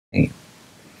I'd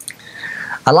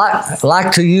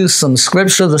like to use some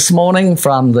scripture this morning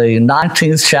from the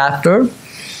 19th chapter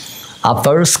of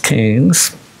 1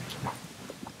 Kings.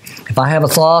 If I have a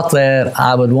thought that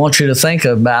I would want you to think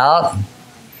about,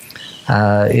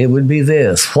 it would be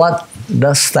this: what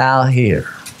dost thou here?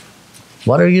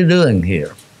 What are you doing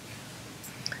here?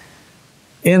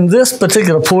 In this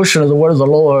particular portion of the word of the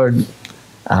Lord,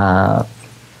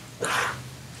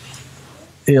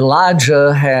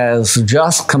 Elijah has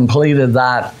just completed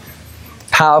that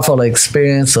powerful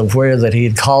experience of where that he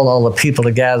had called all the people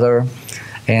together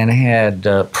and had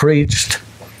preached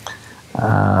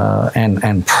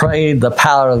and prayed the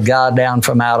power of God down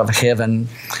from out of heaven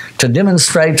to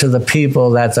demonstrate to the people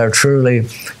that there truly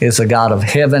is a God of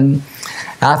heaven.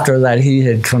 After that he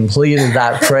had completed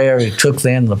that prayer, he took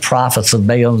then the prophets of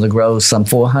Baal in the grove, some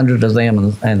 400 of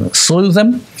them, and slew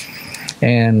them.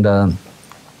 And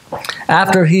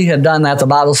after he had done that, the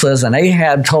Bible says, and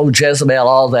Ahab told Jezebel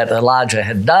all that Elijah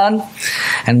had done,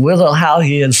 and with how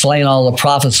he had slain all the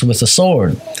prophets with the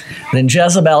sword. Then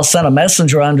Jezebel sent a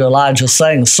messenger unto Elijah,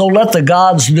 saying, So let the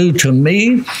gods do to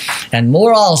me, and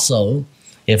more also,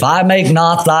 if I make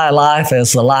not thy life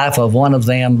as the life of one of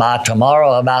them by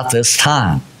tomorrow about this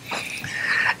time.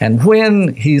 And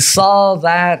when he saw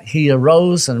that, he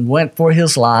arose and went for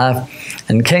his life,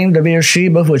 and came to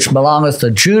Beersheba, which belongeth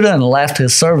to Judah, and left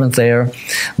his servant there.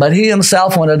 But he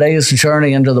himself went a day's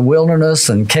journey into the wilderness,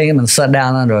 and came and sat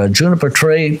down under a juniper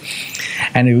tree.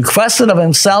 And he requested of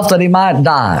himself that he might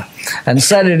die, and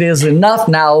said, It is enough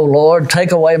now, O Lord,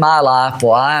 take away my life,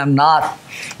 for I am not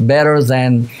better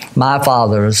than my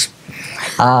fathers.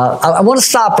 I want to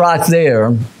stop right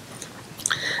there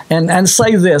and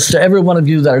say this to every one of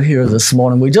you that are here this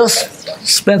morning. We just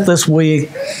spent this week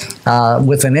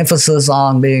with an emphasis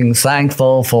on being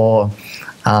thankful for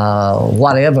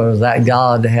whatever that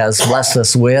God has blessed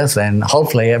us with, and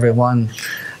hopefully everyone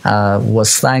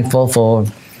was thankful for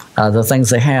the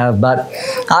things they have. But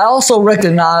I also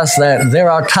recognize that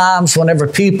there are times whenever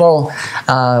people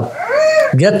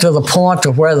get to the point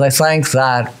to where they think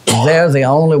that they're the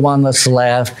only one that's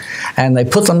left, and they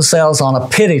put themselves on a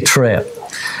pity trip.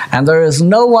 And there is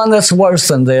no one that's worse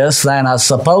than this than a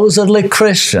supposedly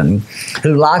Christian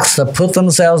who likes to put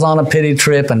themselves on a pity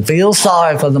trip and feel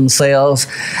sorry for themselves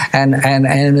and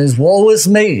is woe is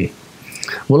me.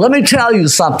 Well, let me tell you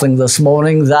something this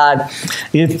morning, that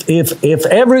if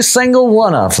every single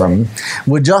one of them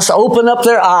would just open up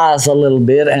their eyes a little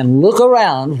bit and look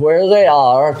around where they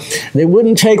are, it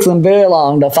wouldn't take them very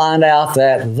long to find out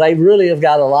that they really have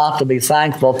got a lot to be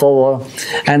thankful for,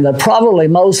 and that probably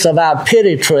most of our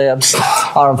pity trips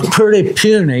are pretty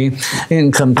puny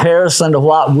in comparison to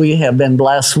what we have been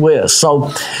blessed with.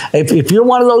 So if you're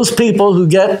one of those people who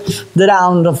get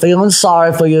down to feeling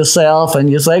sorry for yourself, and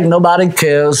you think nobody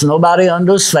cares, nobody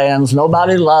understands,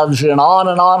 nobody loves you, and on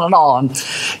and on and on,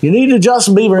 you need to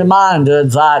just be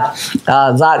reminded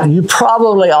that you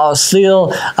probably are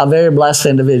still a very blessed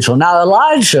individual. Now,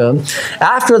 Elijah,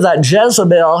 after that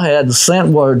Jezebel had sent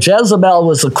word, Jezebel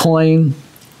was the queen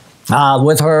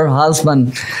with her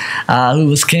husband, who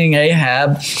was King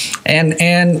Ahab,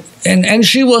 and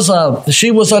she was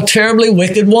a terribly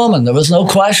wicked woman. There was no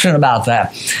question about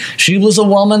that. She was a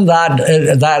woman that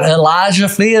Elijah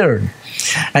feared.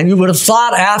 And you would have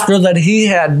thought, after that he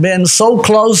had been so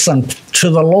close to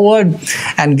the Lord,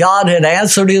 and God had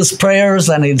answered his prayers,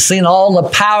 and he'd seen all the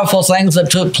powerful things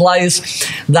that took place,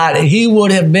 that he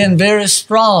would have been very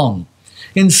strong.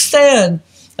 Instead,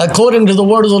 according to the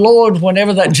word of the Lord,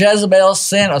 whenever that Jezebel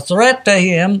sent a threat to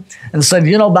him and said,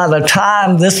 you know, by the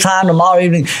time, this time tomorrow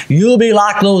evening, you'll be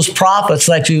like those prophets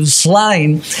that you've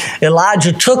slain,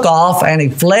 Elijah took off and he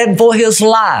fled for his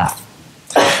life.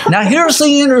 Now, here's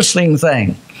the interesting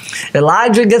thing.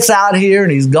 Elijah gets out here,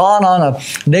 and he's gone on a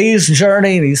day's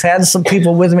journey, and he's had some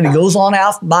people with him, and he goes on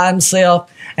out by himself,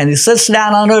 and he sits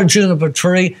down under a juniper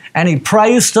tree, and he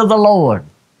prays to the Lord.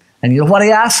 And you know what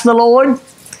he asked the Lord?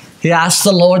 He asked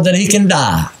the Lord that he can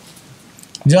die.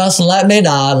 Just let me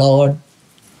die, Lord.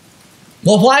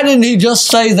 Well, why didn't he just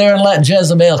stay there and let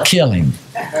Jezebel kill him?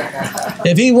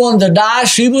 If he wanted to die,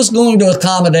 she was going to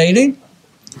accommodate him.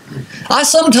 I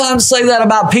sometimes say that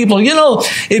about people. You know,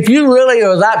 if you really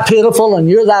are that pitiful and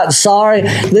you're that sorry,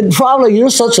 then probably you're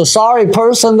such a sorry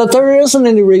person that there isn't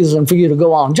any reason for you to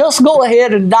go on. Just go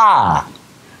ahead and die.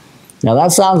 Now,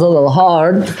 that sounds a little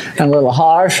hard and a little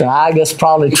harsh, and I guess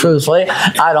probably truthfully,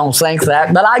 I don't think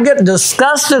that. But I get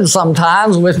disgusted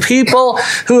sometimes with people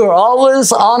who are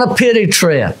always on a pity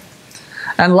trip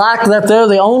and like that they're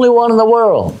the only one in the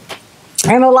world.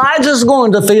 And Elijah's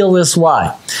going to feel this way.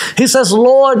 He says,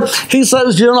 Lord, he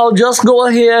says, just go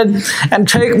ahead and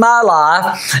take my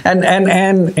life.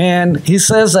 And he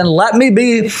says, and let me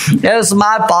be as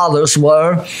my fathers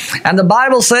were. And the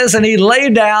Bible says, and he lay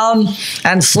down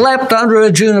and slept under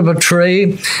a juniper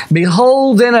tree.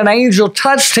 Behold, then an angel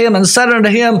touched him and said unto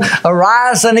him,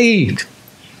 arise and eat.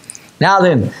 Now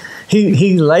then,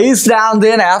 he lays down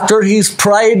then after he's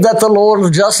prayed that the Lord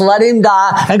will just let him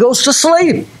die and goes to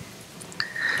sleep.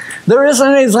 There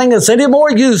isn't anything that's any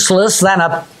more useless than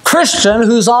a Christian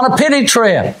who's on a pity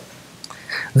trip.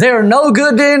 They're no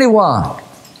good to anyone.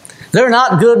 They're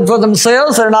not good for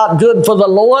themselves. They're not good for the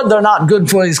Lord. They're not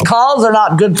good for His cause. They're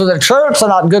not good for the church. They're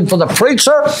not good for the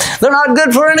preacher. They're not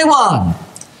good for anyone.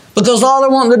 Because all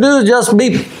they're wanting to do is just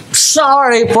be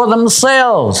sorry for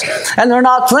themselves. And they're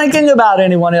not thinking about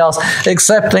anyone else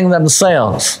excepting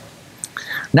themselves.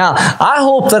 Now, I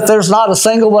hope that there's not a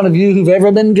single one of you who've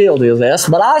ever been guilty of this,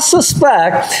 but I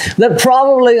suspect that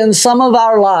probably in some of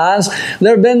our lives,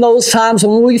 there have been those times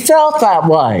when we felt that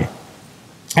way.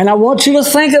 And I want you to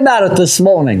think about it this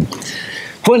morning.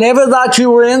 Whenever that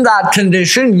you were in that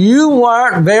condition, you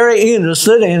weren't very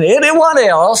interested in anyone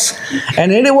else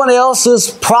and anyone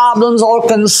else's problems or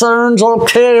concerns or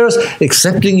cares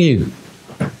excepting you.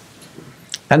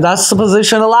 And that's the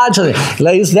position Elijah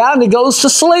lays down and he goes to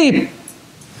sleep.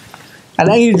 An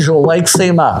angel wakes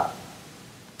him up.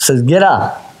 Says, get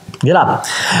up. Get up.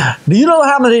 Do you know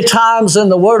how many times in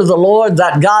the word of the Lord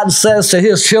that God says to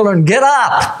His children, get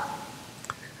up?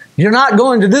 You're not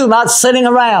going to do much sitting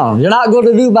around. You're not going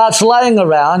to do much laying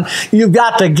around. You've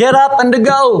got to get up and to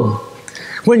go.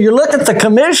 When you look at the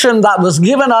commission that was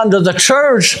given unto the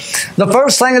church, the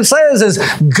first thing it says is,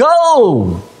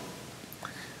 go.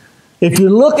 If you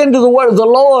look into the word of the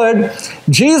Lord,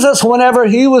 Jesus, whenever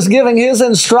He was giving His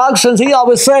instructions, He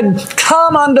always said,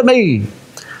 come unto me.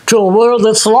 To a world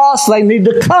that's lost, they need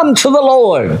to come to the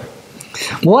Lord.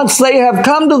 Once they have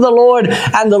come to the Lord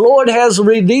and the Lord has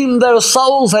redeemed their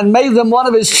souls and made them one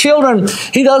of His children,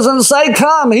 He doesn't say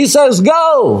come, He says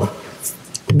go.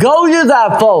 Go you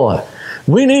therefore.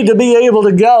 We need to be able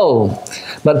to go.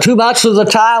 But too much of the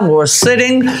time we're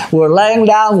sitting, we're laying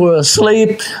down, we're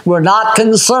asleep. We're not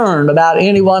concerned about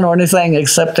anyone or anything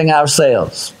excepting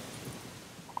ourselves.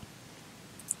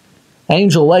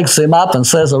 Angel wakes him up and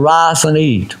says, arise and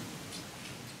eat.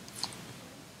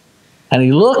 And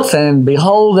he looked, and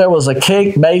behold, there was a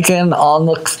cake baking on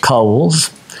the coals,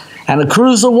 and a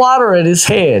cruse of water at his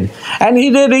head. And he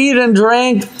did eat and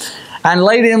drink, and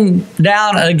laid him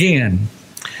down again.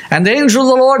 And the angel of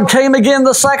the Lord came again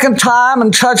the second time,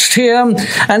 and touched him,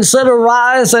 and said,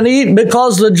 arise and eat,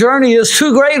 because the journey is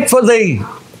too great for thee.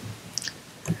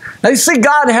 Now you see,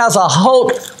 God has a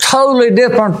whole totally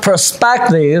different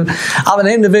perspective of an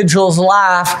individual's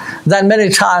life than many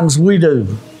times we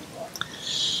do.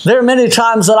 There are many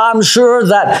times that I'm sure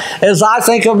that as I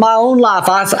think of my own life,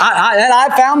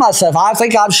 I found myself, I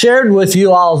think I've shared with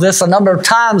you all this a number of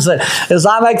times, that as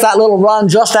I make that little run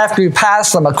just after you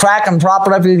pass the McCracken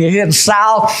property, you head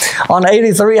south on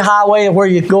 83 highway where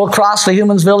you go across to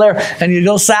Humansville there and you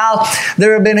go south,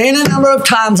 there have been any number of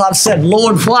times I've said,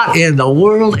 Lord, what in the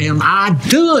world am I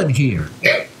doing here?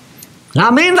 And I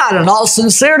mean that in all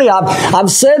sincerity. I've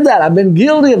said that. I've been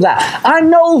guilty of that. I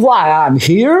know why I'm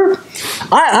here.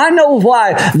 I know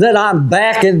why that I'm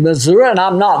back in Missouri and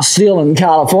I'm not still in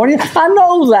California. I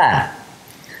know that.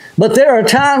 But there are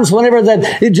times whenever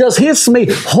that it just hits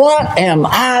me, what am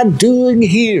I doing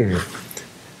here?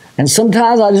 And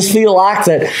sometimes I just feel like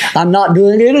that I'm not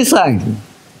doing anything.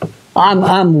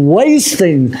 I'm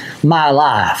wasting my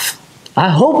life. I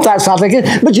hope that's not the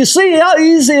case. But you see how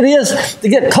easy it is to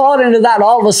get caught into that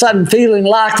all of a sudden feeling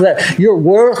like that you're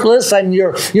worthless and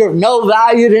you're no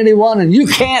value to anyone and you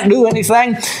can't do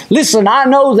anything. Listen, I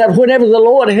know that whenever the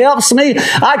Lord helps me,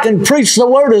 I can preach the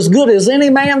word as good as any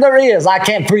man there is. I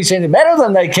can't preach any better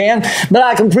than they can, but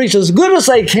I can preach as good as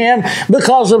they can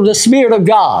because of the Spirit of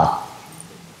God.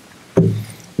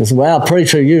 Well,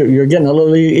 preacher, you're getting a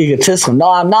little egotistical.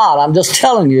 No, I'm not. I'm just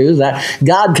telling you that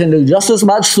God can do just as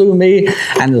much through me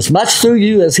and as much through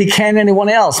you as He can anyone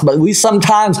else. But we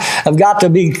sometimes have got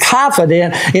to be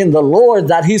confident in the Lord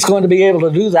that He's going to be able to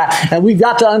do that. And we've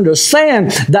got to understand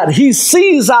that He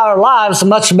sees our lives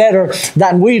much better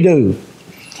than we do.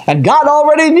 And God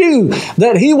already knew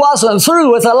that He wasn't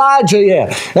through with Elijah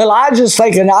yet. Elijah's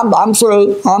thinking, I'm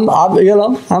through.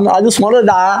 I just want to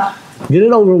die. Get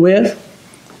it over with.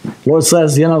 Lord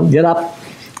says, get up.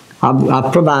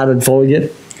 I've provided for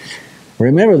you.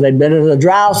 Remember, they'd been in a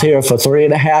drought here for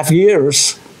 3.5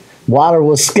 years. Water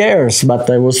was scarce, but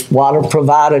there was water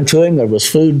provided to him. There was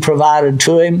food provided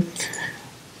to him.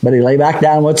 But he lay back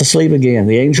down and went to sleep again.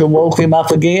 The angel woke him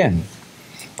up again.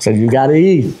 Said, you got to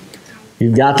eat.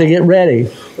 You've got to get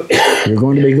ready. You're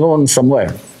going to be going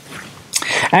somewhere.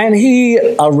 And he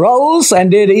arose and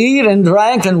did eat and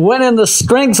drank and went in the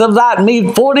strength of that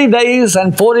meat 40 days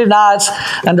and 40 nights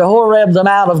unto Horeb, the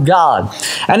mount of God.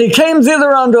 And he came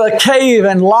thither unto a cave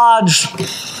and lodged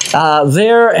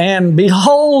there. And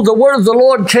behold, the word of the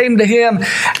Lord came to him.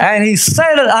 And he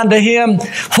said unto him,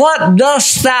 what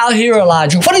dost thou here,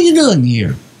 Elijah? What are you doing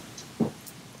here?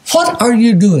 What are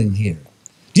you doing here?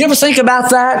 Do you ever think about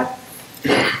that?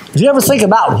 Do you ever think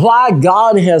about why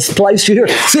God has placed you here?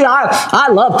 See, I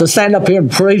love to stand up here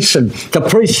and preach and to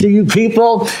preach to you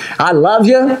people. I love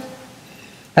you.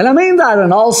 And I mean that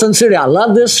in all sincerity. I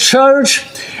love this church.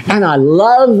 And I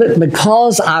love it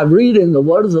because I read in the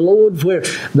word of the Lord where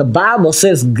the Bible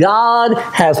says God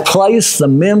has placed the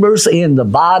members in the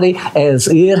body as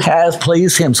it has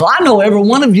pleased him. So I know every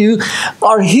one of you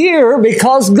are here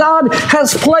because God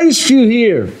has placed you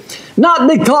here. Not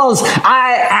because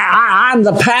I'm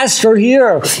the pastor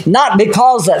here, not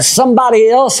because that somebody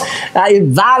else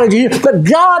invited you, but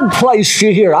God placed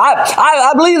you here.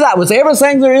 I believe that with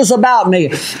everything there is about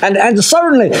me. And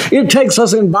certainly it takes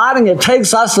us inviting, it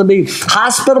takes us to be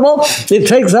hospitable, it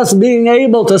takes us being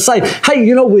able to say, hey,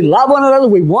 you know, we love one another,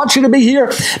 we want you to be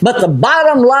here. But the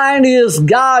bottom line is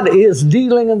God is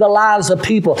dealing in the lives of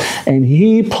people, and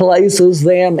he places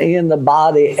them in the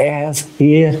body as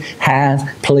it has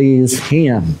pleased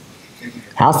him.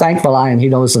 How thankful I am he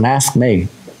doesn't ask me.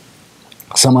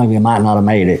 Some of you might not have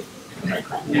made it.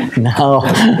 No,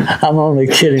 I'm only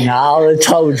kidding. I already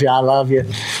told you I love you.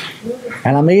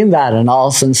 And I mean that in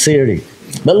all sincerity.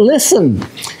 But listen,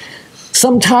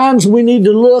 sometimes we need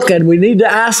to look and we need to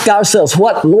ask ourselves,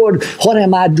 Lord, what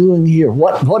am I doing here?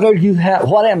 What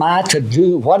am I to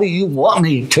do? What do you want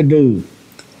me to do?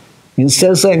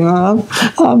 Instead of saying, oh,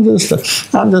 I'm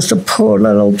just a poor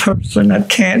little person that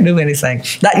can't do anything.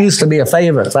 That used to be a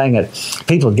favorite thing that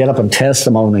people get up in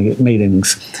testimony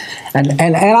meetings. And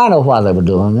I know why they were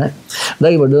doing it.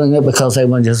 They were doing it because they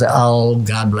wanted to say, oh,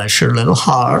 God bless your little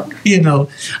heart. You know,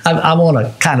 I want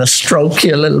to kind of stroke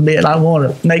you a little bit. I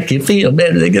want to make you feel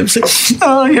better. They can say,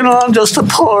 oh, you know, I'm just a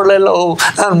poor little old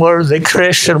unworthy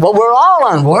Christian. Well, we're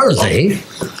all unworthy.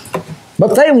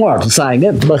 But they weren't saying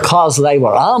it because they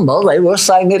were humble. They were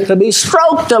saying it to be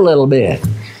stroked a little bit.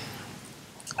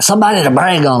 Somebody to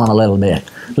brag on them a little bit.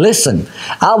 Listen,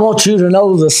 I want you to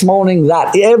know this morning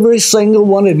that every single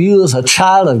one of you as a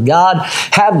child of God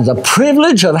have the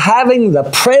privilege of having the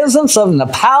presence and the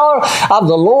power of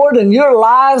the Lord in your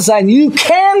lives, and you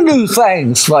can do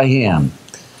things for him.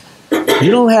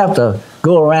 You don't have to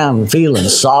go around feeling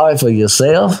sorry for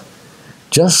yourself.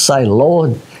 Just say,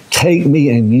 Lord, take me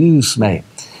and use me.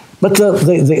 But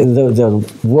the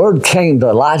word came to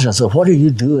Elijah and said, what are you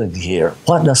doing here?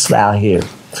 What dost thou here?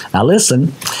 Now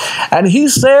listen. And he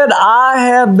said, I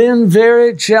have been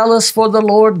very jealous for the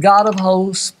Lord God of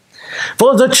hosts.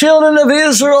 For the children of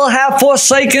Israel have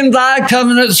forsaken thy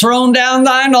covenant, thrown down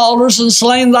thine altars, and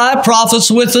slain thy prophets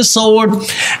with the sword.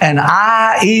 And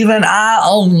I, even I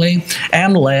only,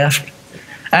 am left.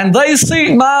 And they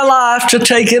seek my life to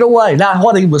take it away. Now,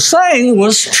 what he was saying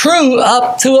was true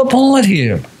up to a point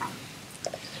here.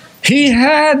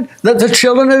 The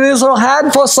children of Israel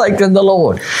had forsaken the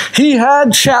Lord. He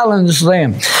had challenged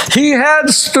them. He had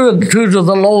stood true to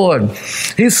the Lord.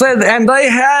 He said, and they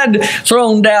had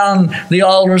thrown down the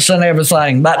altars and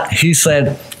everything. But he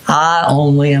said, I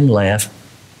only am left.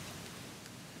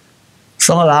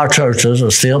 Some of our churches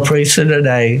are still preaching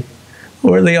today.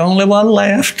 We're the only one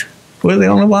left. We're the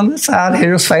only one that's out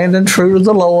here standing true to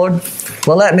the Lord.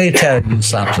 Well, let me tell you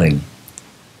something.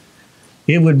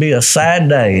 It would be a sad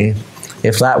day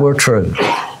if that were true.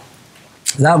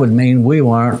 That would mean we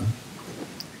weren't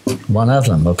one of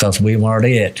them because we weren't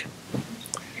it.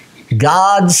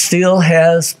 God still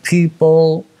has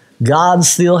people. God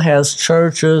still has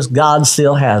churches. God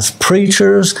still has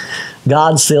preachers.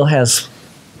 God still has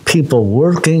people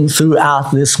working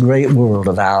throughout this great world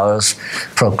of ours,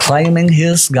 proclaiming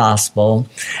his gospel,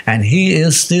 and he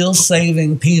is still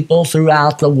saving people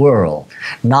throughout the world,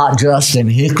 not just in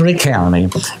Hickory County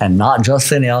and not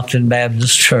just in Elkton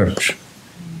Baptist Church,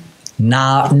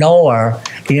 nor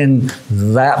in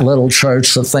that little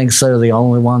church that thinks they're the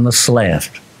only one that's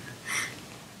left.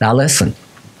 Now listen.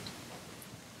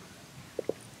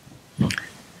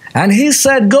 And he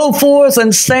said, go forth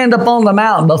and stand upon the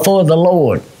mountain before the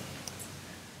Lord.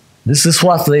 This is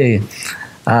what the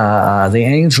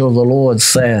angel of the Lord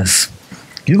says.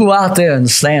 You go out there and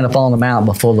stand upon the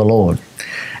mountain before the Lord.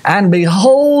 And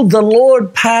behold, the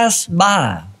Lord passed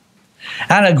by.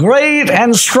 And a great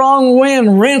and strong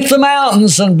wind rent the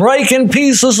mountains and brake in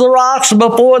pieces the rocks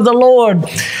before the Lord.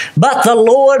 But the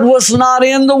Lord was not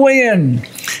in the wind.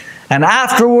 And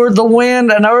afterward the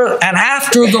wind and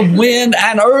after the wind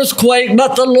an earthquake,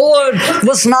 but the Lord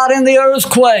was not in the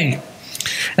earthquake.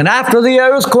 And after the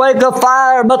earthquake a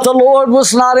fire, but the Lord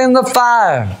was not in the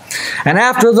fire. And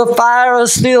after the fire a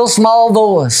still small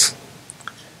voice.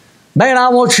 Man, I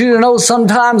want you to know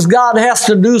sometimes God has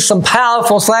to do some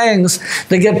powerful things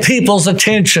to get people's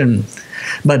attention.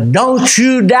 But don't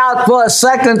you doubt for a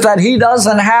second that He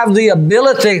doesn't have the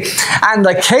ability and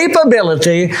the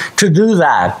capability to do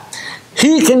that.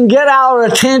 He can get our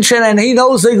attention, and He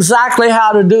knows exactly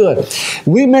how to do it.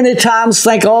 We many times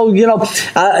think, oh,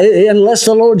 unless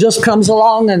the Lord just comes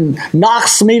along and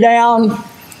knocks me down.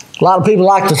 A lot of people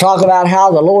like to talk about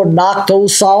how the Lord knocked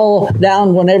old Saul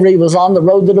down whenever he was on the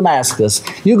road to Damascus.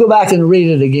 You go back and read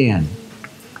it again.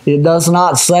 It does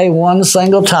not say one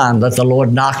single time that the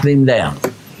Lord knocked him down.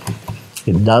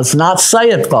 It does not say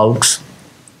it, folks.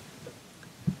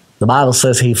 The Bible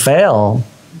says he fell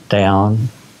down.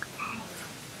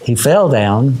 He fell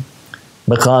down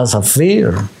because of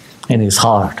fear in his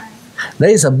heart.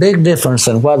 There's a big difference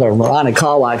in whether Ronnie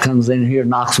Cartwright comes in here and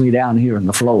knocks me down here on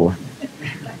the floor,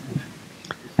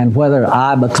 and whether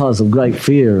I, because of great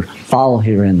fear, fall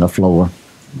here in the floor.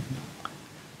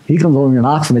 He comes over and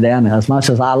knocks me down, and as much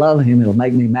as I love him, it'll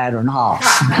make me madder than hogs.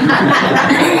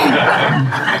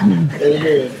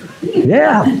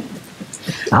 Yeah.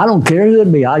 I don't care who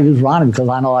it'd be. I use Ronnie because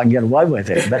I know I can get away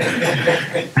with it. But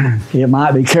it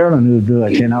might be Carolyn who'd do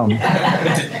it,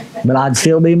 But I'd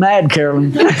still be mad,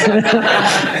 Carolyn. But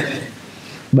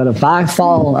if I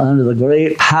fall under the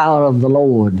great power of the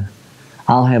Lord,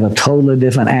 I'll have a totally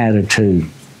different attitude.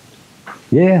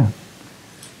 Yeah.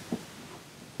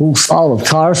 Old Saul of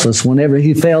Tarsus, whenever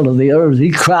he fell to the earth,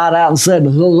 he cried out and said,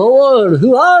 Lord,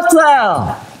 who art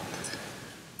thou?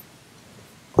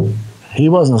 He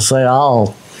wasn't saying,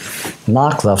 I'll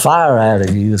knock the fire out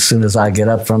of you as soon as I get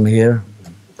up from here.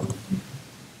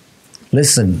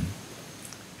 Listen,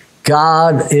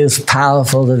 God is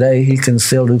powerful today. He can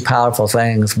still do powerful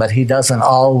things, but He doesn't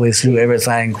always do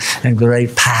everything in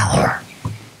great power.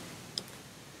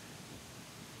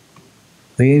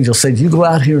 The angel said, you go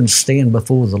out here and stand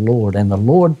before the Lord. And the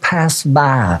Lord passed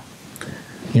by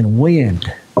in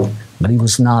wind, but He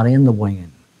was not in the wind.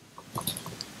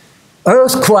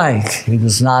 Earthquake, He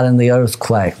was not in the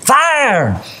earthquake.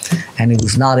 Fire, and He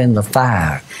was not in the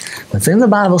fire. But then the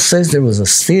Bible says there was a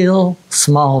still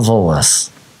small voice.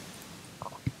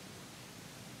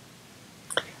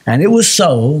 And it was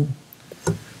so,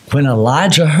 when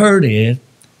Elijah heard it,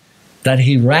 that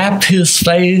he wrapped his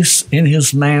face in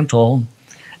his mantle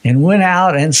and went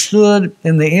out and stood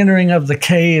in the entering of the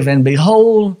cave. And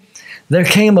behold, there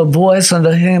came a voice unto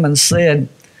him and said,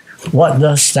 what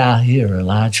dost thou here,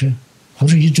 Elijah?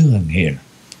 What are you doing here?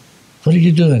 What are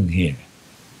you doing here?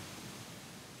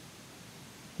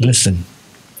 Listen.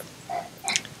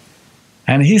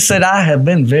 And he said, I have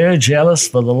been very jealous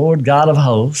for the Lord God of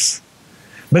hosts,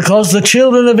 because the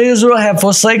children of Israel have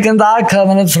forsaken thy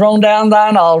covenant, thrown down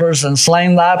thine altars, and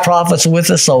slain thy prophets with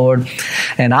the sword.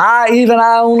 And even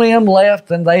I only am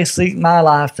left, and they seek my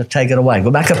life to take it away.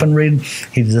 Go back up and read.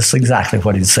 He's just exactly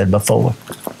what he said before.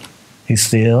 He's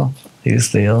still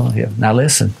here. Now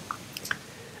listen.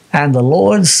 And the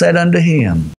Lord said unto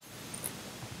him,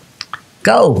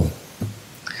 go,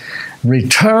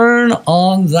 return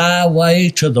on thy way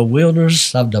to the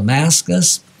wilderness of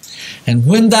Damascus, and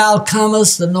when thou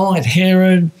comest, anoint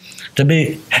Hazael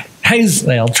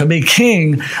to be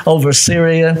king over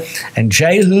Syria, and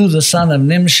Jehu the son of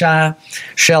Nimshi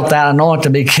shalt thou anoint to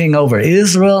be king over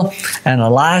Israel, and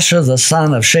Elisha the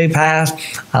son of Shaphat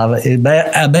of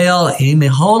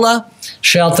Abel-Meholah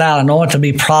shalt thou anoint to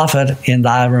be prophet in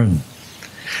thy room.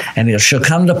 And it shall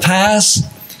come to pass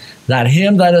that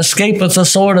him that escapeth the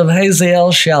sword of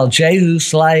Hazael shall Jehu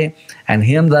slay, and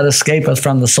him that escapeth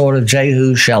from the sword of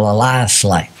Jehu shall Elias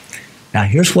slay. Now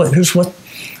here's what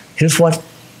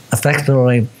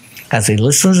effectively, as he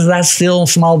listens to that still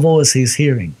small voice he's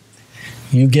hearing,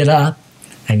 you get up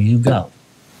and you go,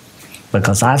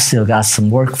 because I've still got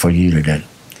some work for you to do.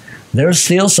 There's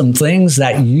still some things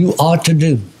that you ought to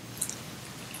do.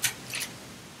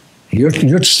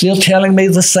 You're still telling me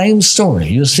the same story.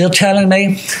 You're still telling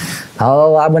me,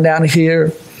 oh, I went down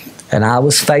here and I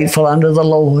was faithful unto the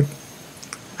Lord.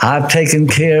 I've taken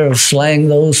care of slaying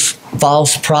those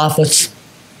false prophets,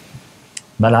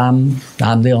 but I'm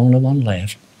the only one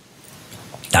left.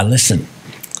 Now listen,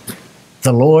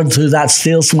 the Lord through that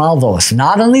still small voice,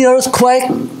 not in the earthquake,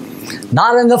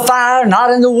 not in the fire, not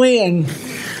in the wind,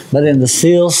 But in the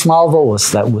still small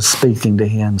voice that was speaking to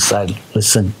him said,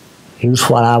 listen, here's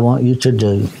what I want you to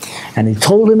do. And he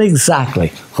told him exactly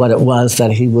what it was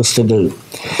that he was to do.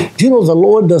 You know, the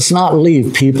Lord does not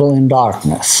leave people in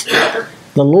darkness.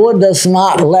 The Lord does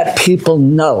not let people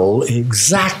know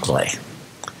exactly.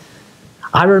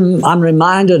 I'm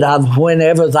reminded of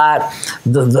whenever as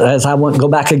I go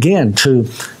back again to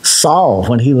Saul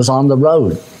when he was on the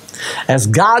road. As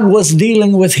God was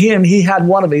dealing with him, he had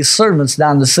one of his servants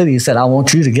down the city. He said, I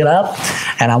want you to get up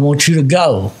and I want you to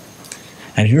go.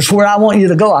 And here's where I want you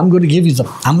to go. I'm going to give you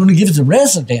the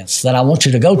residence that I want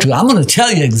you to go to. I'm going to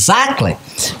tell you exactly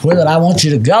where that I want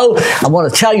you to go. I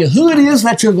want to tell you who it is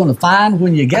that you're going to find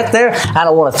when you get there. And I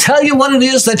want to tell you what it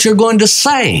is that you're going to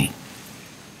say.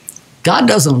 God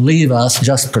doesn't leave us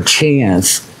just per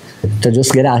chance to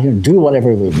just get out here and do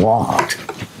whatever we want.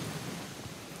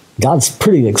 God's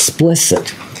pretty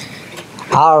explicit.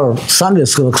 Our Sunday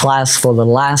school class for the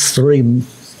last 3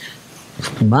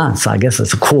 months, I guess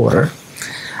it's a quarter,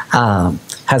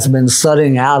 has been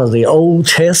studying out of the Old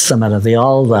Testament of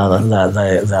all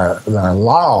the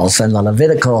laws and the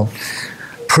Levitical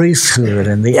priesthood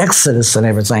and the Exodus and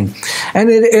everything. And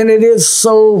it is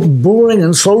so boring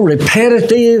and so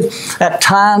repetitive at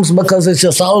times because it's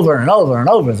just over and over and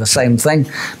over the same thing.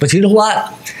 But you know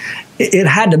what? It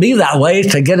had to be that way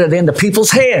to get it into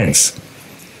people's heads.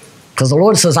 Because the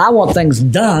Lord says, I want things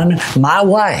done my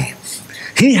way.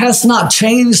 He has not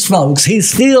changed, folks. He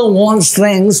still wants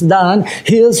things done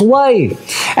His way.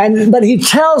 But He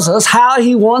tells us how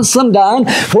He wants them done,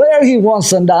 where He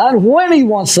wants them done, when He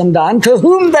wants them done, to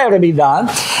whom they're to be done.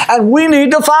 And we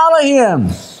need to follow Him.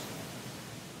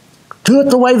 Do it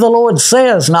the way the Lord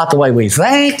says, not the way we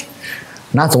think,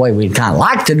 not the way we kind of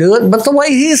like to do it, but the way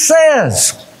He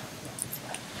says.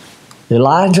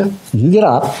 Elijah, you get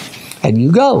up and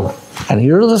you go. And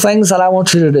here are the things that I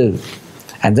want you to do.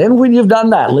 And then when you've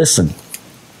done that, listen.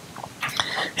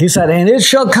 He said, and it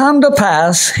shall come to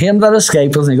pass, him that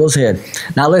escapeth, and he goes ahead.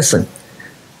 Now listen.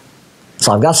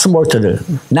 So I've got some work to do.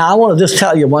 Now I want to just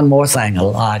tell you one more thing,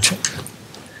 Elijah.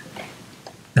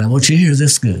 And I want you to hear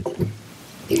this good.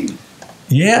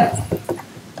 Yet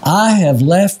I have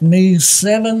left me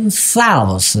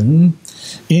 7,000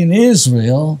 in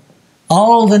Israel,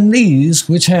 all the knees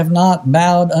which have not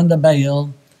bowed unto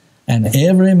Baal, and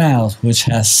every mouth which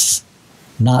has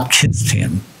not kissed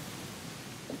him.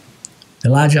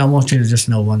 Elijah, I want you to just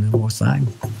know one more thing.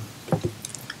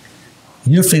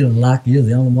 You're feeling like you're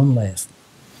the only one left.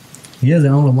 You're the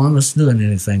only one that's doing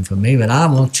anything for me, but I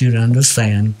want you to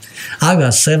understand, I've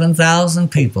got 7,000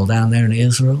 people down there in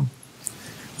Israel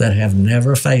that have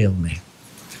never failed me.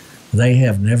 They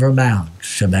have never bowed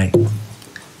to Baal.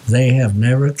 They have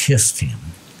never kissed him.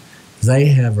 They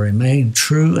have remained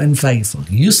true and faithful.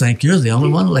 You think you're the only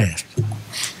one left.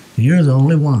 You're the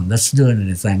only one that's doing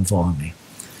anything for me.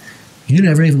 You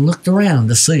never even looked around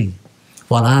to see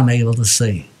what I'm able to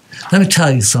see. Let me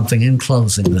tell you something in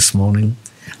closing this morning.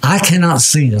 I cannot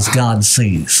see as God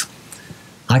sees.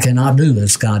 I cannot do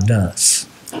as God does.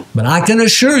 But I can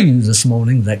assure you this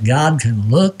morning that God can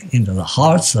look into the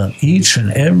hearts of each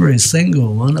and every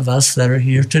single one of us that are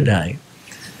here today.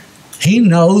 He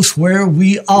knows where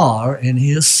we are in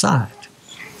His sight.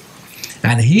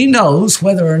 And He knows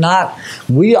whether or not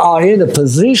we are in a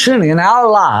position in our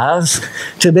lives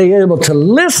to be able to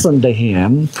listen to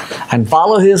Him and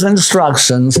follow His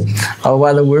instructions, or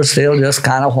whether we're still just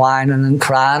kind of whining and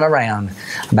crying around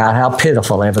about how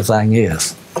pitiful everything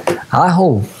is. I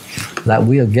hope that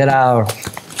we'll get our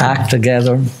act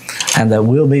together and that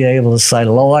we'll be able to say,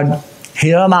 Lord,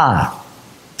 here am I.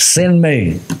 Send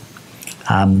me.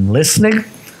 I'm listening,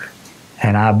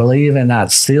 and I believe in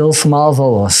that still small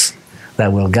voice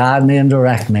that will guide me and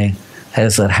direct me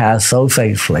as it has so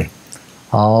faithfully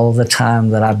all the time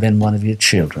that I've been one of your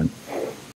children.